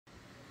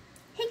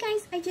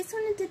I just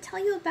wanted to tell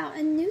you about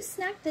a new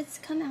snack that's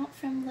come out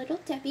from Little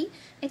Debbie.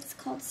 It's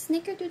called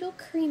Snickerdoodle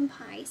Cream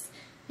Pies,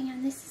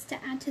 and this is to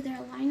add to their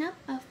lineup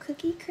of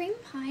cookie cream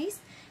pies.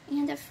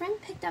 And a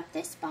friend picked up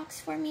this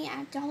box for me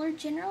at Dollar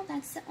General.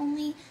 That's the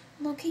only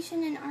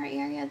location in our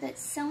area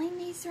that's selling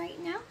these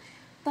right now.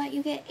 But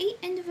you get 8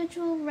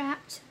 individual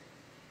wrapped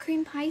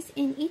cream pies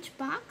in each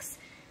box,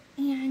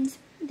 and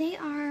they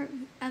are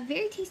a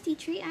very tasty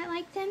treat. I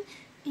like them.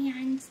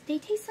 And they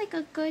taste like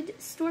a good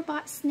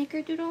store-bought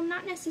snickerdoodle,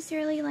 not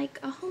necessarily like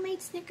a homemade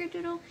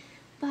snickerdoodle,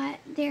 but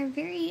they're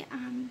very,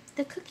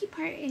 the cookie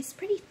part is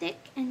pretty thick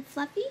and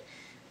fluffy,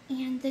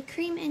 and the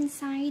cream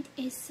inside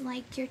is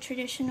like your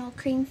traditional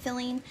cream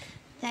filling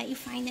that you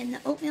find in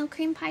the oatmeal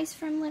cream pies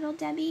from Little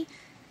Debbie,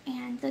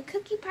 and the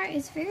cookie part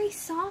is very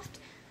soft,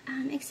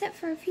 except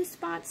for a few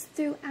spots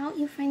throughout.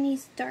 You find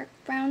these dark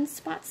brown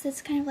spots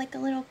that's kind of like a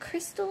little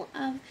crystal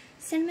of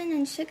cinnamon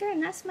and sugar,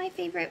 and that's my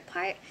favorite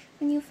part.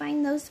 When you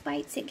find those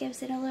bites, it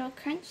gives it a little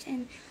crunch,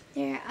 and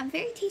they're a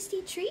very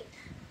tasty treat.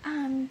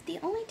 The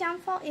only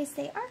downfall is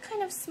they are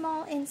kind of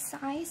small in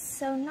size,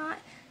 so not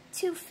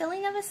too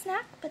filling of a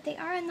snack, but they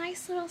are a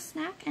nice little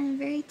snack and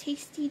a very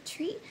tasty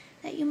treat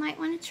that you might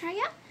want to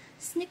try out.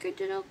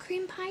 Snickerdoodle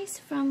Cream Pies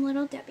from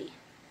Little Debbie.